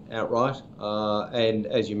Domain outright. And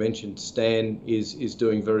as you mentioned, Stan is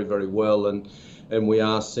doing very, very well, and we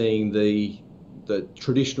are seeing the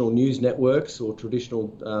traditional news networks or traditional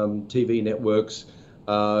TV networks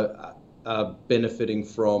are benefiting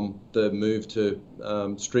from the move to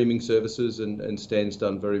streaming services, and Stan's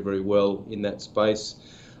done very, very well in that space.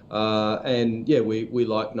 We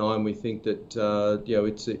like Nine. We think that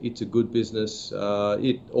it's a good business.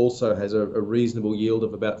 It also has a reasonable yield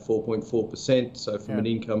of about 4.4%. So from an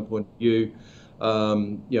income point of view,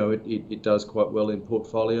 it does quite well in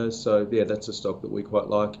portfolios. So that's a stock that we quite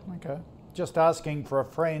like. Okay. Just asking for a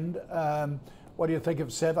friend. What do you think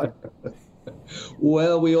of Seven?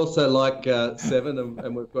 Well, we also like Seven,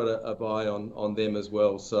 and we've got a buy on them as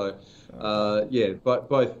well. So, but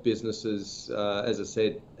both businesses, as I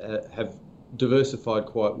said, have diversified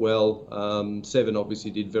quite well. Seven obviously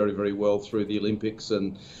did very, very well through the Olympics,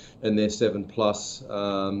 and their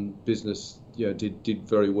 7+ business, did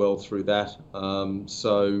very well through that.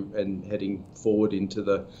 And heading forward into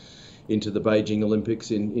the Beijing Olympics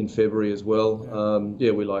in February as well.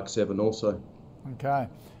 We like Seven also. Okay.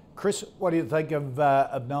 Chris, what do you think of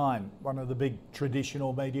Nine, one of the big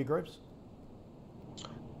traditional media groups?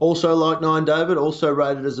 Also like Nine, David, also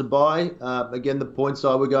rated as a buy. Again, the points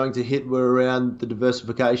I were going to hit were around the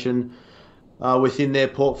diversification within their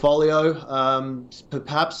portfolio.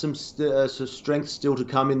 Perhaps some strength still to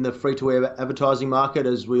come in the free-to-air advertising market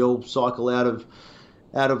as we all cycle out of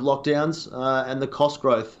lockdowns, and the cost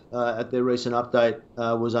growth at their recent update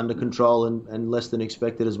was under control and less than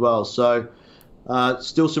expected as well. So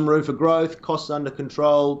still some room for growth, costs under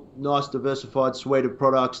control, nice diversified suite of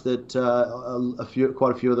products that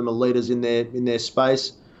quite a few of them are leaders in their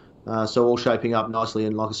space. So all shaping up nicely,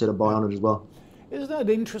 and like I said, a buy on it as well. Isn't it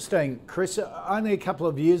interesting, Chris? Only a couple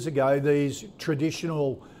of years ago, these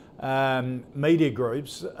traditional media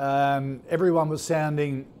groups, everyone was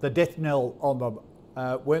sounding the death knell on them.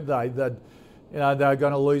 Weren't they? That they're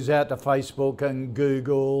going to lose out to Facebook and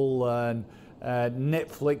Google and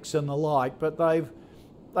Netflix and the like, but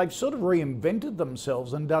they've sort of reinvented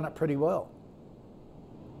themselves and done it pretty well.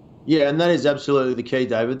 Yeah, and that is absolutely the key,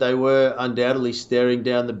 David. They were undoubtedly staring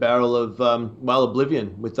down the barrel of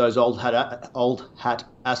oblivion with those old hat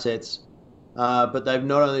assets, but they've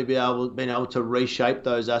not only been able to reshape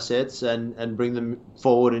those assets and bring them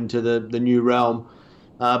forward into the new realm,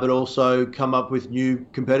 but also come up with new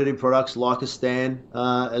competitive products like a Stan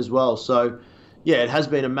as well. So, it has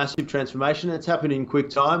been a massive transformation. It's happened in quick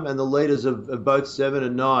time, and the leaders of both Seven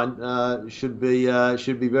and Nine should be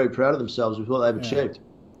very proud of themselves with what they've achieved.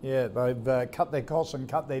 Yeah, they've cut their costs and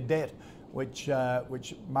cut their debt, which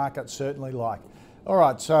markets certainly like. All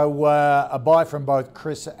right, so a buy from both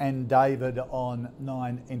Chris and David on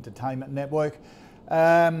Nine Entertainment Network.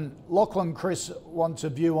 Lachlan, Chris wants a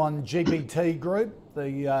view on GPT Group,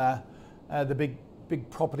 the big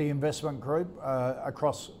property investment group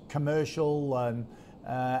across commercial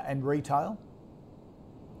and retail.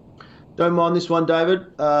 Don't mind this one, David.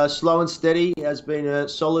 Slow and steady, has been a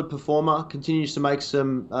solid performer, continues to make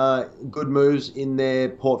some good moves in their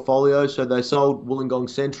portfolio. So they sold Wollongong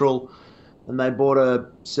Central and they bought a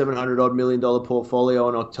 $700 million portfolio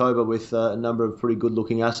in October with a number of pretty good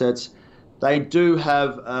looking assets. They do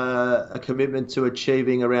have a commitment to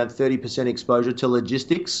achieving around 30% exposure to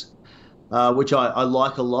logistics, which I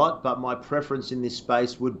like a lot, but my preference in this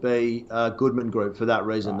space would be Goodman Group for that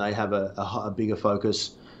reason. Right. They have a bigger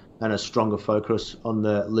focus and a stronger focus on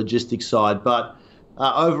the logistics side. But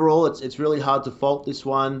overall, it's really hard to fault this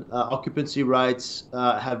one. Occupancy rates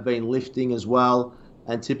have been lifting as well,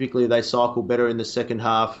 and typically they cycle better in the second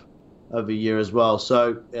half of a year as well.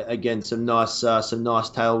 So again, some nice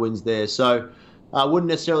tailwinds there. So I wouldn't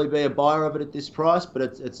necessarily be a buyer of it at this price, but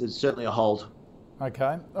it's certainly a hold.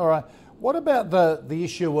 Okay, all right. What about the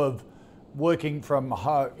issue of working from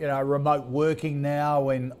home, remote working now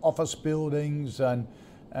in office buildings and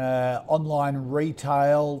online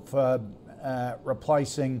retail for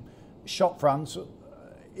replacing shop fronts?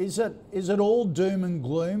 Is it all doom and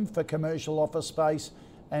gloom for commercial office space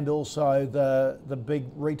and also the big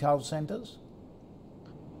retail centres?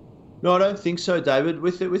 No, I don't think so, David.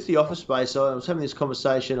 With the office space, I was having this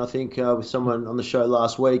conversation, I think, with someone on the show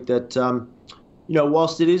last week that,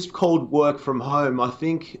 whilst it is called work from home, I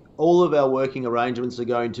think all of our working arrangements are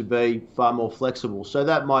going to be far more flexible. So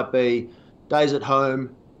that might be days at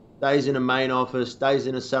home, days in a main office, days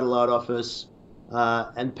in a satellite office,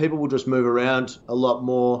 and people will just move around a lot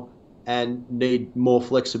more and need more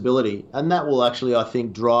flexibility. And that will actually, I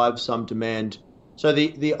think, drive some demand. So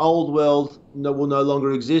the old world will no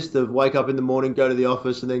longer exist of wake up in the morning, go to the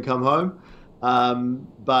office and then come home.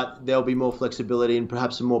 But there'll be more flexibility and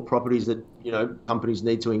perhaps some more properties that, companies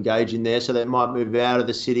need to engage in there. So they might move out of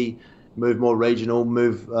the city, move more regional,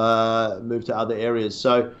 move to other areas.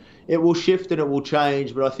 So it will shift and it will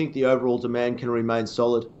change, but I think the overall demand can remain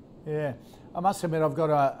solid. Yeah. I must admit, I've got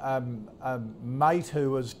a mate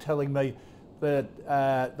who was telling me that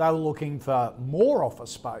they were looking for more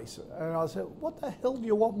office space. And I said, what the hell do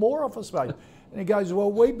you want more office space? And he goes,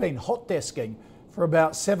 well, we've been hot desking for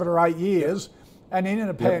about 7 or 8 years. And in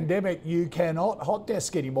a pandemic, you cannot hot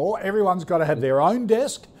desk anymore. Everyone's got to have their own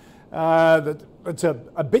desk. It's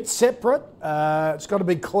a bit separate. It's got to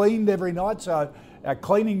be cleaned every night. So our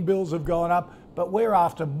cleaning bills have gone up. But we're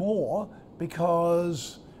after more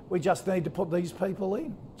because we just need to put these people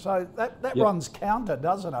in. So that runs counter,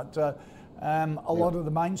 doesn't it, to a lot of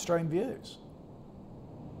the mainstream views.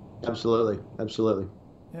 Absolutely.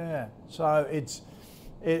 Yeah, so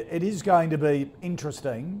it is going to be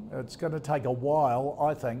interesting. It's going to take a while,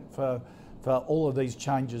 I think, for all of these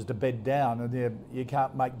changes to bed down, and you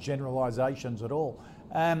can't make generalisations at all.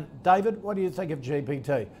 David, what do you think of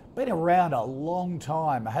GPT? Been around a long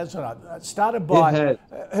time, hasn't it? It started by,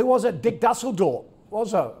 who was it? Dick Dusseldorp,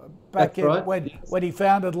 was it? Back in, right. when he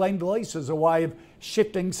founded Lend-Lease as a way of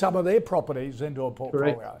shifting some of their properties into a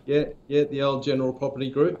portfolio. Correct. Yeah, the old General Property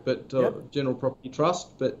Group, but General Property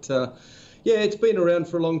Trust. But it's been around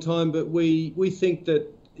for a long time. But we think that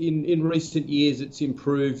in recent years it's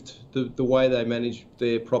improved the way they manage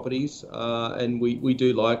their properties, and we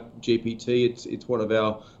do like GPT. It's one of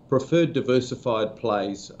our preferred diversified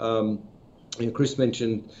plays. And Chris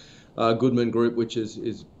mentioned Goodman Group, which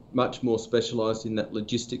is much more specialised in that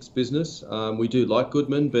logistics business. We do like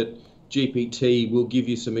Goodman, but GPT will give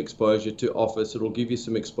you some exposure to office. It'll give you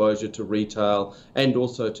some exposure to retail and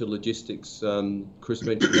also to logistics. Chris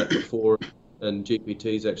mentioned that before, and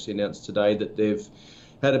GPT's actually announced today that they've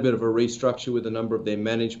had a bit of a restructure with a number of their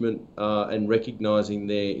management and recognising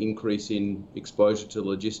their increase in exposure to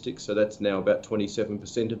logistics. So that's now about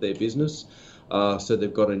 27% of their business. So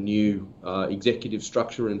they've got a new executive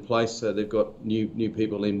structure in place. So they've got new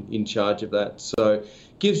people in charge of that. So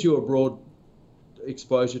gives you a broad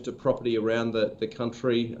exposure to property around the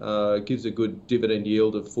country. Gives a good dividend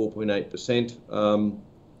yield of 4.8%.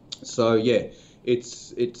 So yeah,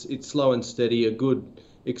 it's slow and steady. A good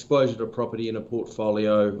exposure to property in a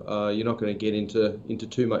portfolio. You're not going to get into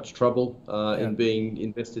too much trouble in being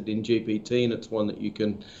invested in GPT, and it's one that you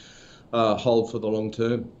can hold for the long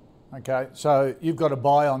term. Okay, so you've got a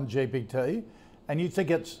buy on GPT, and you think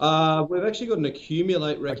it's... We've actually got an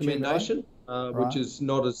accumulate recommendation, which is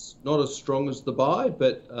not as strong as the buy,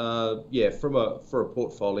 but for a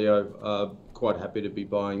portfolio, quite happy to be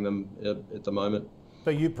buying them at the moment.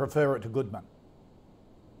 But you prefer it to Goodman?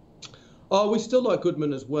 Oh, we still like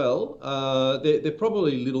Goodman as well. They're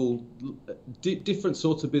probably little different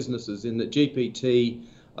sorts of businesses in that GPT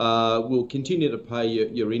will continue to pay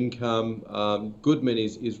your income. Goodman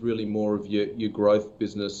is really more of your growth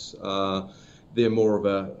business. They're more of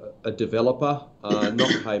a developer,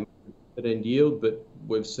 not pay dividend yield, but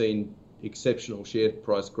we've seen exceptional share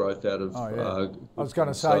price growth out of. I was going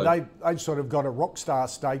to say they've sort of got a rock star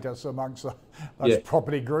status amongst those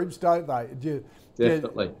property groups, don't they?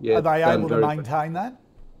 Definitely. Yeah. Are they able to maintain that?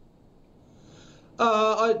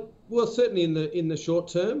 Well, certainly in the short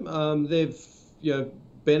term, they've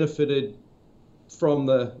benefited from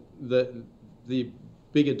the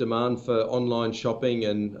bigger demand for online shopping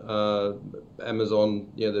and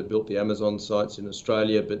Amazon. They've built the Amazon sites in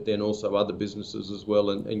Australia, but then also other businesses as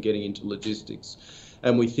well, and getting into logistics.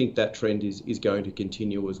 And we think that trend is going to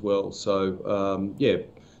continue as well. So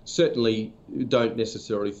certainly don't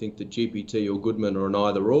necessarily think that GPT or Goodman are an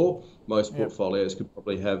either or. Most portfolios could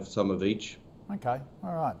probably have some of each. Okay,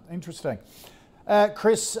 all right, interesting.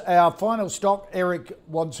 Chris, our final stock, Eric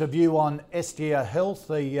wants a view on Estia Health,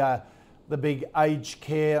 the big aged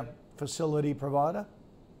care facility provider.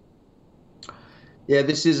 Yeah,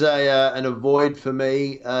 this is an avoid for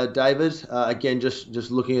me, David. Again,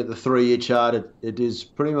 just looking at the 3-year chart, it is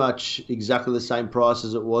pretty much exactly the same price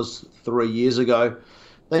as it was 3 years ago.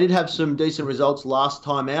 They did have some decent results last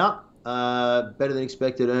time out, better than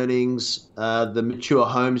expected earnings. The mature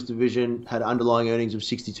homes division had underlying earnings of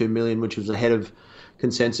 62 million, which was ahead of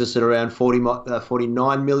consensus at around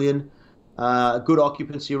 49 million. Good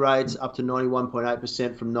occupancy rates up to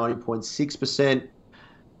 91.8% from 90.6%.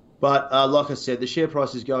 But like I said, the share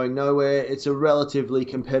price is going nowhere. It's a relatively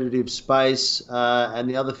competitive space. And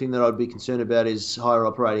the other thing that I'd be concerned about is higher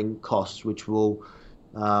operating costs, which will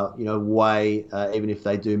weigh even if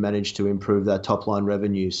they do manage to improve that top line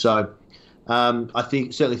revenue. So I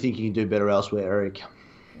certainly think you can do better elsewhere, Eric.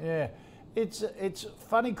 Yeah, it's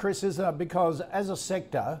funny, Chris, isn't it? Because as a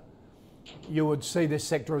sector, you would see this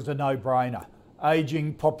sector as a no-brainer.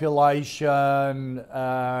 Aging population,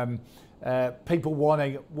 people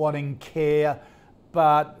wanting care,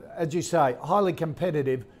 but as you say, highly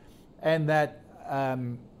competitive, and that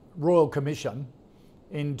Royal Commission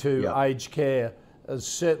into aged care is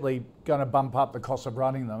certainly going to bump up the cost of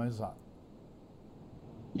running them, isn't it?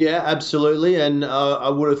 Yeah, absolutely. And I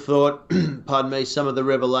would have thought, pardon me, some of the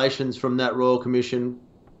revelations from that Royal Commission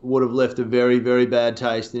would have left a very, very bad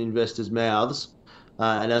taste in investors' mouths.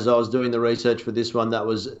 And as I was doing the research for this one, that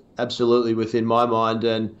was absolutely within my mind.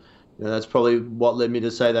 And that's probably what led me to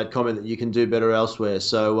say that comment that you can do better elsewhere.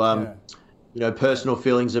 So, personal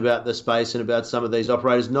feelings about the space and about some of these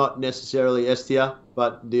operators, not necessarily Estia,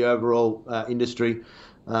 but the overall industry.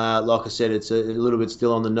 Like I said, it's a little bit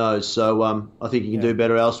still on the nose. So I think you can do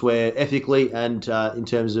better elsewhere ethically and in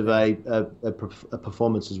terms of a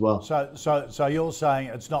performance as well. So you're saying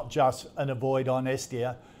it's not just an avoid on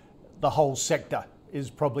Estia, the whole sector is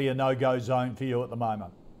probably a no-go zone for you at the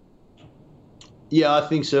moment. Yeah, I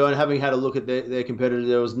think so. And having had a look at their competitor,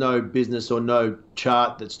 there was no business or no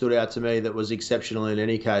chart that stood out to me that was exceptional in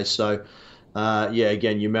any case. So,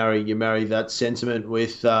 again, you marry that sentiment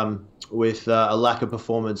with a lack of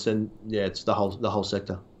performance, and it's the whole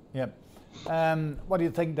sector. Yep. What do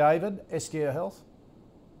you think, David? Estia Health?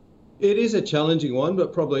 It is a challenging one,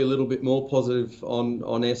 but probably a little bit more positive on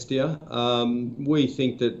Estia. We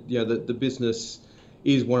think that the business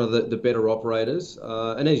is one of the better operators,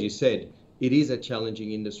 and as you said, it is a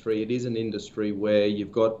challenging industry. It is an industry where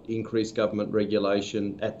you've got increased government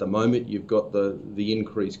regulation at the moment. You've got the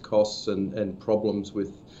increased costs and problems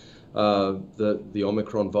with the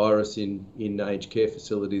Omicron virus in aged care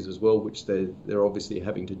facilities as well, which they're obviously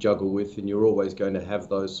having to juggle with, and you're always going to have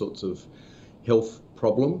those sorts of health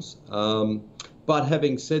problems. But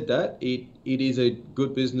having said that, it is a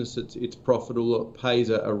good business. It's profitable. It pays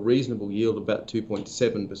a reasonable yield, about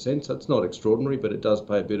 2.7%. So it's not extraordinary, but it does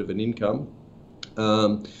pay a bit of an income.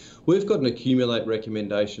 We've got an accumulate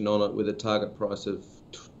recommendation on it with a target price of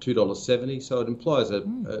 $2.70. So it implies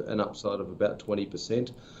an upside of about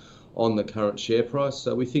 20% on the current share price.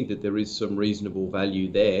 So we think that there is some reasonable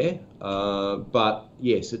value there. But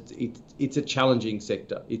yes, it's a challenging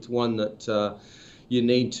sector. It's one that you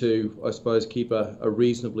need to, I suppose, keep a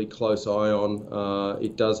reasonably close eye on.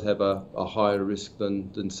 It does have a higher risk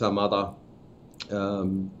than some other,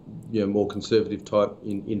 more conservative type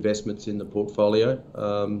investments in the portfolio.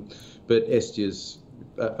 But Estia's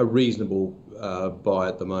a reasonable buy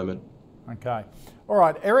at the moment. Okay. All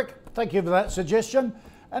right, Eric, thank you for that suggestion.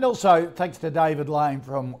 And also thanks to David Lane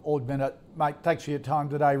from Ord Minnett. Mate, thanks for your time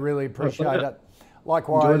today. Really appreciate it.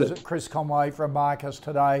 Likewise, Chris Conway from Marcus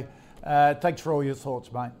today. Thanks for all your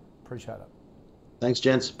thoughts, mate. Appreciate it. Thanks,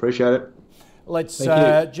 gents. Appreciate it. Let's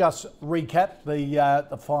just recap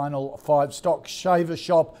the final 5 stocks. Shaver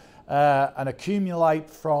Shop, an accumulate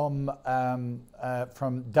from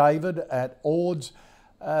David at Ords.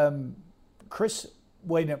 Chris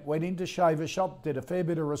went into Shaver Shop, did a fair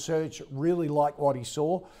bit of research, really liked what he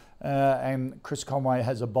saw, and Chris Conway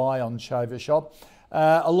has a buy on Shaver Shop.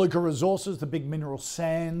 Aluka Resources, the big mineral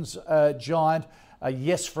sands giant, a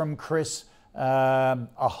yes from Chris,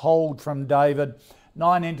 a hold from David.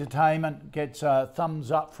 Nine Entertainment gets a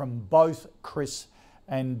thumbs up from both Chris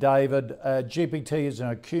and David. GPT is an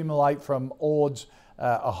accumulate from Ords,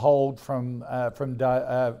 a hold from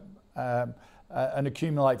an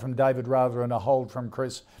accumulate from David rather than a hold from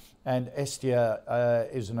Chris, and Estia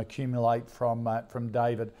is an accumulate from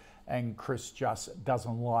David, and Chris just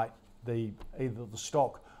doesn't like either the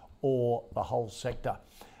stock or the whole sector.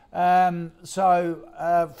 From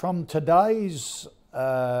today's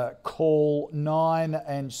call, 9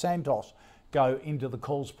 and Santos go into the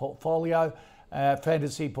calls portfolio.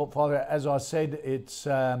 Fantasy portfolio, as I said, it's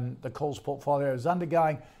the calls portfolio is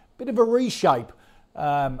undergoing a bit of a reshape.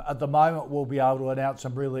 At the moment, we'll be able to announce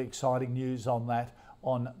some really exciting news on that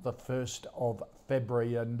on the 1st of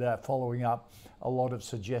February, and following up a lot of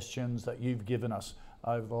suggestions that you've given us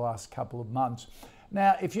over the last couple of months.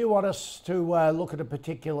 Now, if you want us to look at a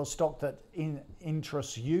particular stock that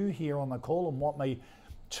interests you here on the call and want me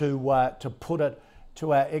to put it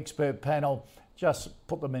to our expert panel, just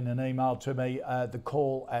put them in an email to me, the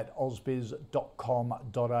call at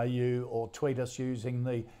ausbiz.com.au, or tweet us using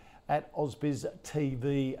the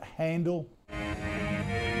 @AusbizTV handle.